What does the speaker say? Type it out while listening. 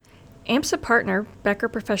AMSA partner, Becker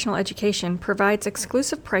Professional Education, provides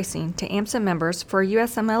exclusive pricing to AMSA members for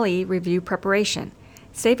USMLE review preparation.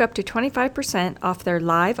 Save up to 25% off their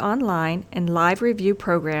live online and live review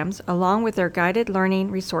programs, along with their guided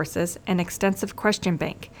learning resources and extensive question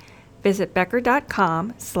bank. Visit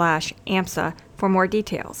becker.com/AMSA for more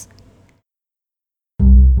details.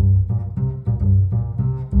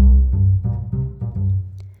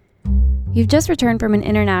 You've just returned from an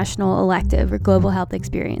international elective or global health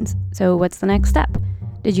experience. So what's the next step?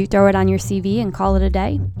 Did you throw it on your CV and call it a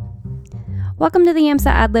day? Welcome to the AMSA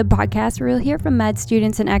AdLib podcast, where you'll hear from med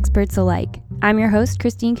students and experts alike. I'm your host,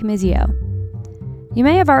 Christine Camizio. You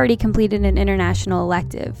may have already completed an international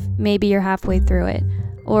elective. Maybe you're halfway through it,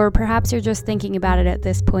 or perhaps you're just thinking about it at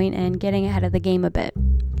this point and getting ahead of the game a bit.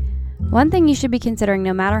 One thing you should be considering,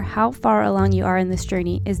 no matter how far along you are in this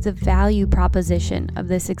journey, is the value proposition of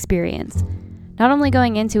this experience. Not only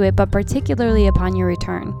going into it, but particularly upon your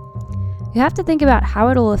return. You have to think about how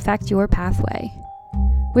it will affect your pathway.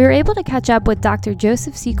 We were able to catch up with Dr.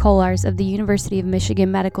 Joseph C. Kolars of the University of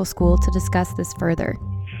Michigan Medical School to discuss this further.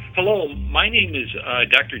 Hello, my name is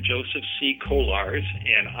Dr. Joseph C. Kolars,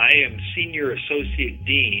 and I am Senior Associate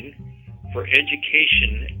Dean for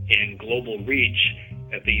Education and Global Reach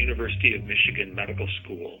at the University of Michigan Medical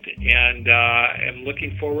School. And I'm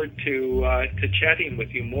looking forward to chatting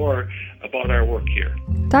with you more about our work here.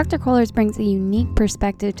 Dr. Kolars brings a unique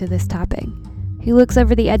perspective to this topic. He looks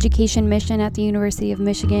over the education mission at the University of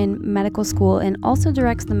Michigan Medical School and also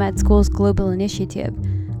directs the med school's global initiative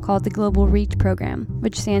called the Global Reach Program,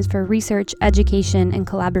 which stands for Research, Education, and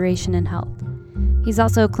Collaboration in Health. He's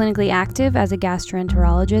also clinically active as a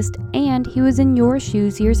gastroenterologist, and he was in your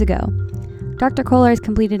shoes years ago. Dr. Kolars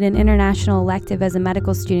completed an international elective as a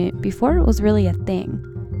medical student before it was really a thing.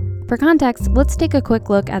 For context, let's take a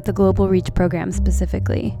quick look at the Global Reach Program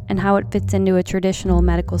specifically and how it fits into a traditional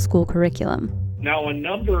medical school curriculum. Now, a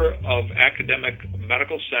number of academic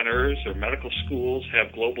medical centers or medical schools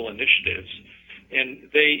have global initiatives,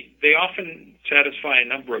 and they often satisfy a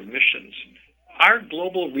number of missions. Our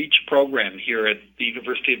Global Reach program here at the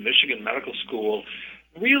University of Michigan Medical School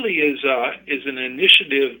really is an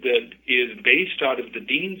initiative that is based out of the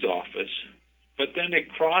dean's office, but then it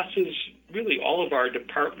crosses really all of our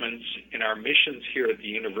departments and our missions here at the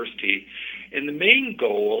university. And the main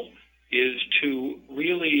goal is to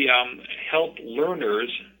really help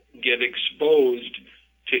learners get exposed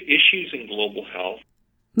to issues in global health.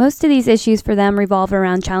 Most of these issues for them revolve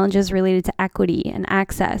around challenges related to equity and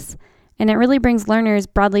access, and it really brings learners,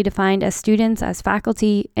 broadly defined as students, as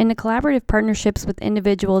faculty, into collaborative partnerships with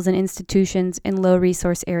individuals and institutions in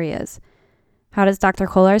low-resource areas. How does Dr.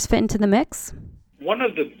 Kolars fit into the mix? One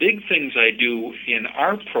of the big things I do in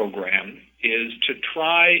our program is to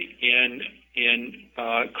try and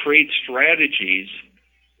create strategies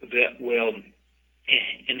that will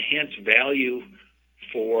enhance value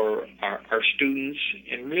for our students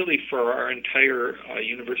and really for our entire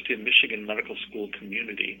University of Michigan Medical School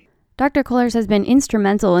community. Dr. Kolars has been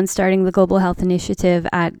instrumental in starting the Global Health Initiative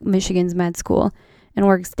at Michigan's med school and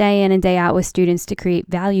works day in and day out with students to create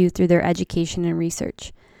value through their education and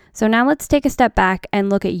research. So now let's take a step back and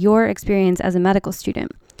look at your experience as a medical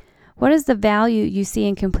student. What is the value you see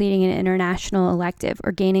in completing an international elective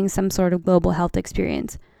or gaining some sort of global health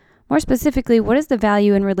experience? More specifically, what is the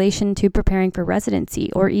value in relation to preparing for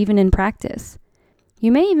residency or even in practice?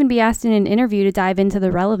 You may even be asked in an interview to dive into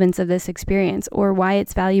the relevance of this experience or why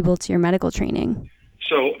it's valuable to your medical training.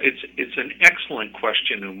 So it's an excellent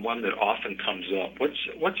question and one that often comes up.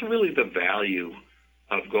 What's really the value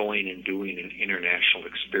of going and doing an international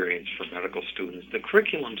experience for medical students? The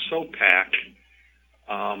curriculum's so packed,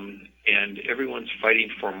 and everyone's fighting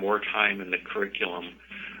for more time in the curriculum.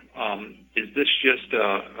 Is this just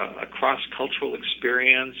a cross-cultural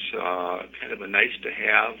experience, kind of a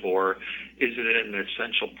nice-to-have, or is it an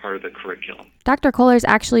essential part of the curriculum? Dr. Kolars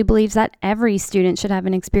actually believes that every student should have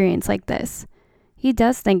an experience like this. He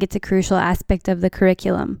does think it's a crucial aspect of the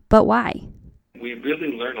curriculum, but why? We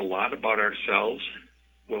really learn a lot about ourselves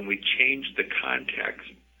when we change the context,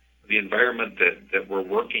 the environment that we're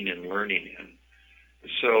working and learning in.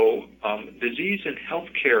 So disease in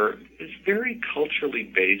healthcare is very culturally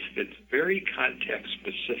based. It's very context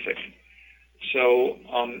specific. So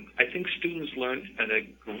I think students learn a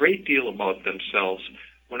great deal about themselves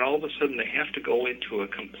when all of a sudden they have to go into a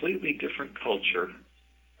completely different culture,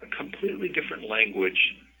 a completely different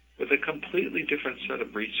language, with a completely different set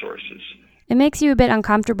of resources. It makes you a bit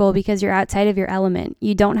uncomfortable because you're outside of your element.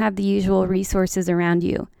 You don't have the usual resources around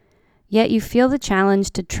you. Yet you feel the challenge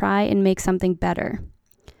to try and make something better.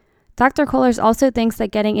 Dr. Kolars also thinks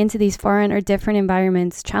that getting into these foreign or different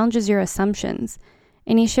environments challenges your assumptions.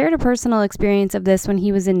 And he shared a personal experience of this when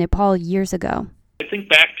he was in Nepal years ago. I think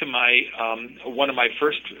back to my one of my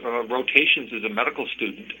first rotations as a medical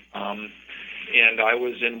student, and I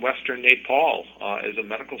was in Western Nepal as a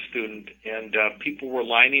medical student, and people were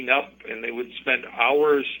lining up, and they would spend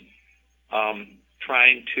hours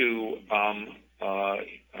trying to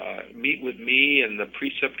meet with me and the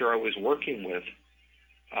preceptor I was working with,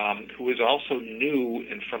 who was also new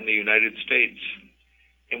and from the United States.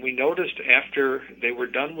 And we noticed after they were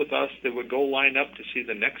done with us, they would go line up to see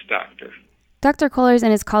the next doctor. Dr. Kohlers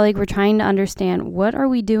and his colleague were trying to understand, what are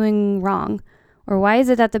we doing wrong? Or why is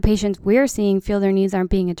it that the patients we're seeing feel their needs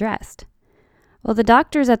aren't being addressed? Well, the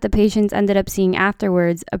doctors that the patients ended up seeing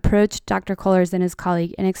afterwards approached Dr. Kohlers and his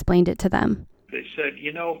colleague and explained it to them. They said,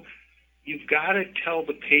 you've got to tell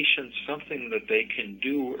the patients something that they can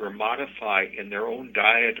do or modify in their own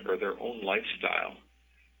diet or their own lifestyle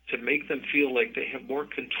to make them feel like they have more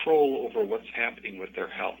control over what's happening with their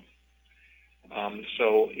health.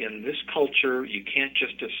 So in this culture, you can't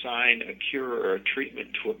just assign a cure or a treatment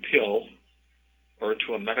to a pill or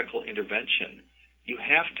to a medical intervention. You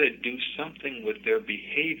have to do something with their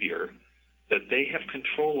behavior that they have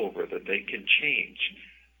control over, that they can change.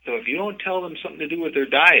 So if you don't tell them something to do with their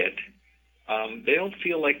diet, they'll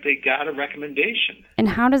feel like they got a recommendation. And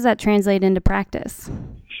how does that translate into practice?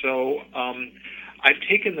 So I've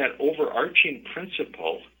taken that overarching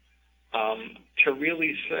principle to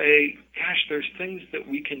really say, gosh, there's things that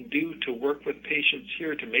we can do to work with patients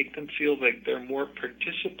here to make them feel like they're more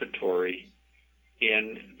participatory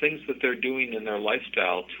in things that they're doing in their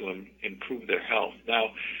lifestyle to improve their health. Now,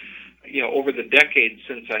 over the decades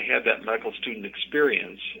since I had that medical student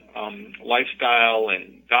experience, lifestyle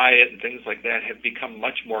and diet and things like that have become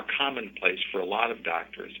much more commonplace for a lot of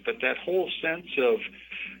doctors. But that whole sense of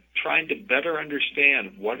trying to better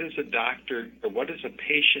understand what does a doctor or what does a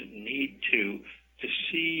patient need to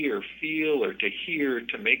see or feel or to hear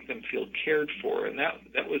to make them feel cared for. And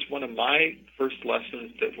that was one of my first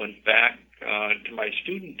lessons that went back to my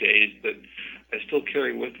student days that I still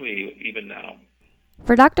carry with me even now.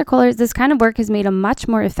 For Dr. Kohlers, this kind of work has made him much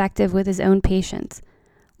more effective with his own patients.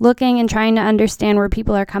 Looking and trying to understand where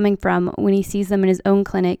people are coming from when he sees them in his own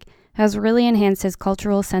clinic has really enhanced his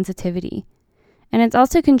cultural sensitivity. And it's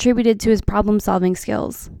also contributed to his problem-solving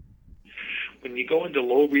skills. When you go into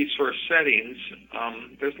low-resource settings,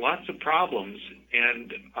 there's lots of problems,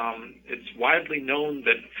 and it's widely known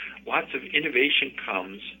that lots of innovation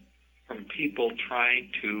comes from people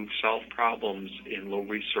trying to solve problems in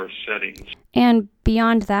low-resource settings. And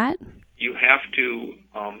beyond that? You have to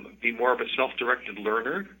be more of a self-directed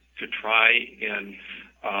learner to try and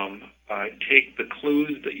take the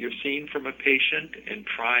clues that you're seeing from a patient and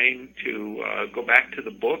trying to go back to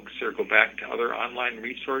the books or go back to other online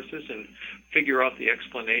resources and figure out the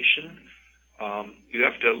explanation. You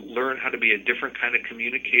have to learn how to be a different kind of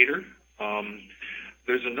communicator.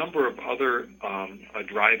 There's a number of other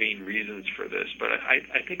driving reasons for this, but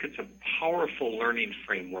I think it's a powerful learning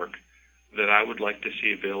framework that I would like to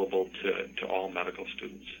see available to all medical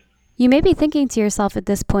students. You may be thinking to yourself at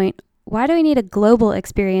this point, why do we need a global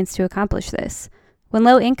experience to accomplish this? When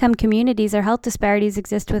low-income communities or health disparities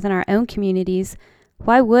exist within our own communities,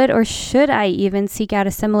 why would or should I even seek out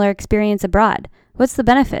a similar experience abroad? What's the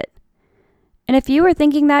benefit? And if you were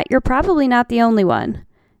thinking that, you're probably not the only one.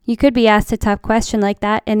 You could be asked a tough question like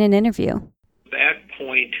that in an interview. That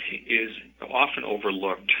point is often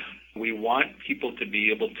overlooked. We want people to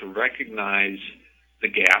be able to recognize the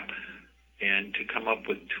gap and to come up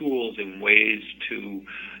with tools and ways to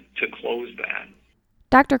close that.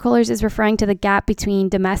 Dr. Kohlers is referring to the gap between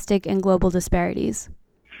domestic and global disparities.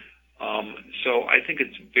 So I think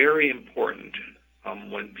it's very important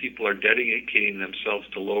when people are dedicating themselves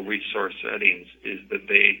to low-resource settings is that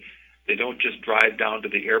they don't just drive down to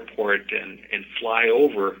the airport and fly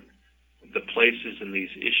over the places and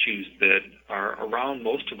these issues that are around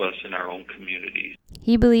most of us in our own communities.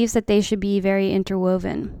 He believes that they should be very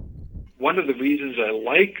interwoven. One of the reasons I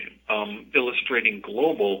like illustrating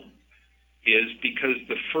global is because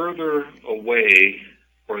the further away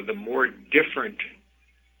or the more different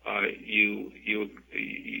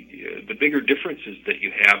the bigger differences that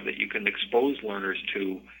you have that you can expose learners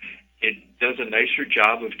to, it does a nicer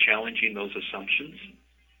job of challenging those assumptions.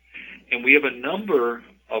 And we have a number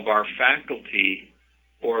of our faculty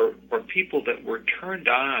or people that were turned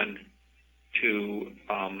on to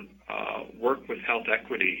work with health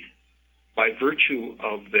equity by virtue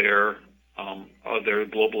of their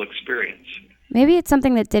global experience. Maybe it's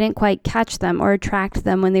something that didn't quite catch them or attract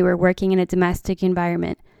them when they were working in a domestic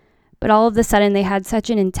environment. But all of a sudden, they had such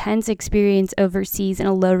an intense experience overseas in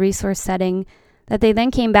a low-resource setting that they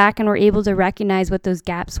then came back and were able to recognize what those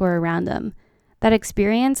gaps were around them. That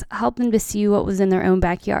experience helped them to see what was in their own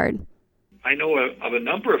backyard. I know of a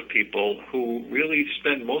number of people who really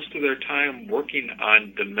spend most of their time working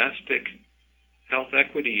on domestic health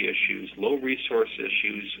equity issues, low resource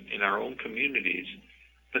issues in our own communities,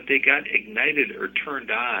 but they got ignited or turned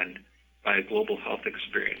on by a global health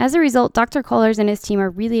experience. As a result, Dr. Kohlers and his team are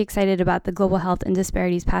really excited about the Global Health and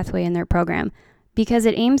Disparities Pathway in their program because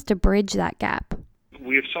it aims to bridge that gap.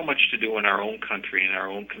 We have so much to do in our own country, in our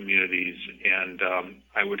own communities, and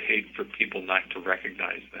I would hate for people not to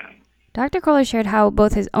recognize that. Dr. Kohlers shared how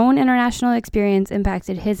both his own international experience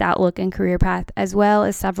impacted his outlook and career path, as well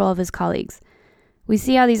as several of his colleagues. We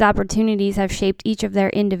see how these opportunities have shaped each of their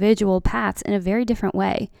individual paths in a very different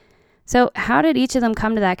way. So how did each of them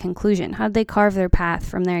come to that conclusion? How did they carve their path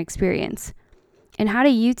from their experience? And how do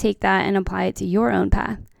you take that and apply it to your own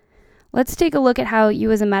path? Let's take a look at how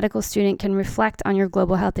you as a medical student can reflect on your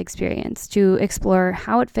global health experience to explore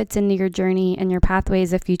how it fits into your journey and your pathway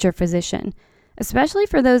as a future physician, especially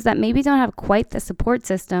for those that maybe don't have quite the support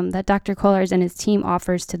system that Dr. Kohlers and his team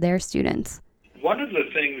offers to their students. One of the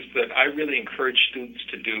things that I really encourage students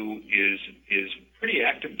to do is pretty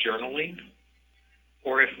active journaling,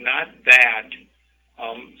 or if not that,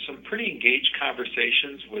 some pretty engaged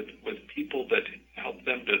conversations with people that help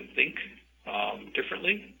them to think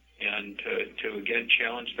differently and to again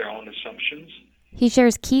challenge their own assumptions. He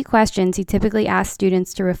shares key questions he typically asks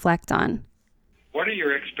students to reflect on. What are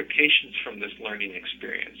your expectations from this learning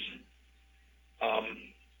experience?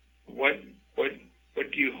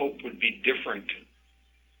 What do you hope would be different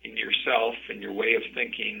in yourself and your way of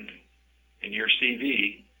thinking in your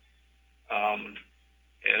CV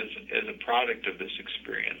as a product of this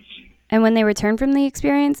experience? And when they return from the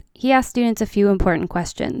experience, he asks students a few important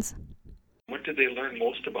questions. What did they learn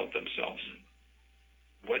most about themselves?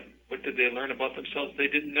 What did they learn about themselves they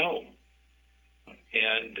didn't know?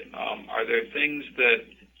 And are there things that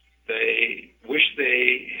they wish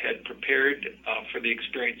they had prepared for the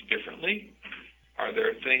experience differently? Are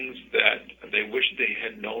there things that they wish they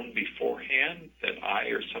had known beforehand that I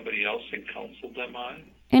or somebody else had counseled them on?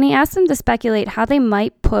 And he asked them to speculate how they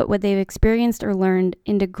might put what they've experienced or learned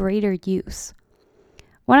into greater use.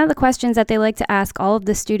 One of the questions that they like to ask all of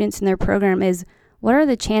the students in their program is, what are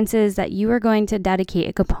the chances that you are going to dedicate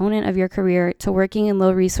a component of your career to working in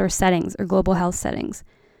low-resource settings or global health settings?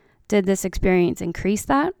 Did this experience increase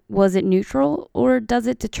that? Was it neutral? Or does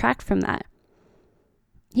it detract from that?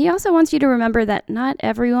 He also wants you to remember that not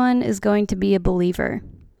everyone is going to be a believer.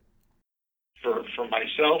 For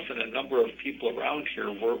myself and a number of people around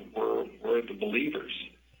here, we're the believers.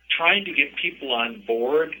 Trying to get people on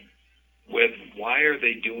board with why are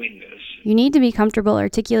they doing this. You need to be comfortable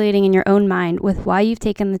articulating in your own mind with why you've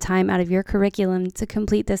taken the time out of your curriculum to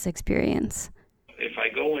complete this experience. If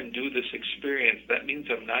I go and do this experience, that means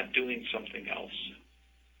I'm not doing something else.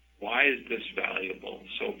 Why is this valuable?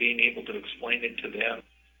 So being able to explain it to them.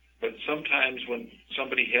 But sometimes when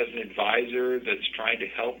somebody has an advisor that's trying to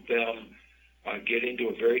help them get into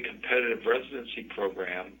a very competitive residency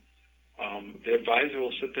program, the advisor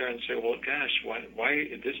will sit there and say, "Well, gosh, why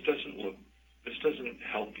this doesn't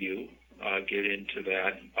help you get into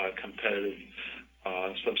that competitive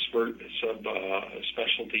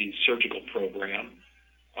specialty surgical program.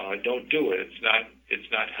 Don't do it.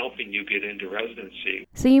 It's not helping you get into residency."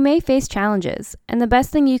 So you may face challenges, and the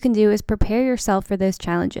best thing you can do is prepare yourself for those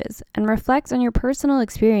challenges and reflect on your personal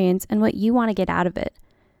experience and what you want to get out of it.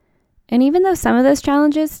 And even though some of those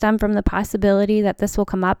challenges stem from the possibility that this will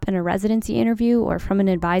come up in a residency interview or from an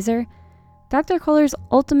advisor, Dr. Kohlers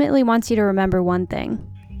ultimately wants you to remember one thing.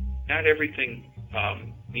 Not everything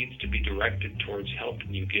needs to be directed towards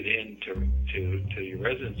helping you get into your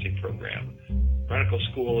residency program. Medical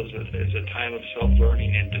school is a time of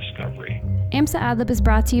self-learning and discovery. AMSA AdLib is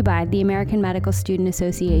brought to you by the American Medical Student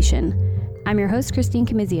Association. I'm your host, Christine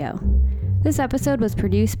Camizio. This episode was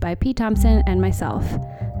produced by Pete Thompson and myself.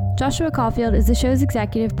 Joshua Caulfield is the show's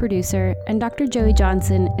executive producer, and Dr. Joey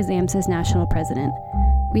Johnson is AMSA's national president.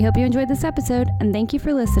 We hope you enjoyed this episode, and thank you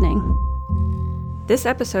for listening. This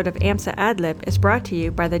episode of AMSA AdLib is brought to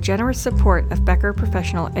you by the generous support of Becker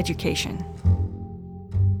Professional Education.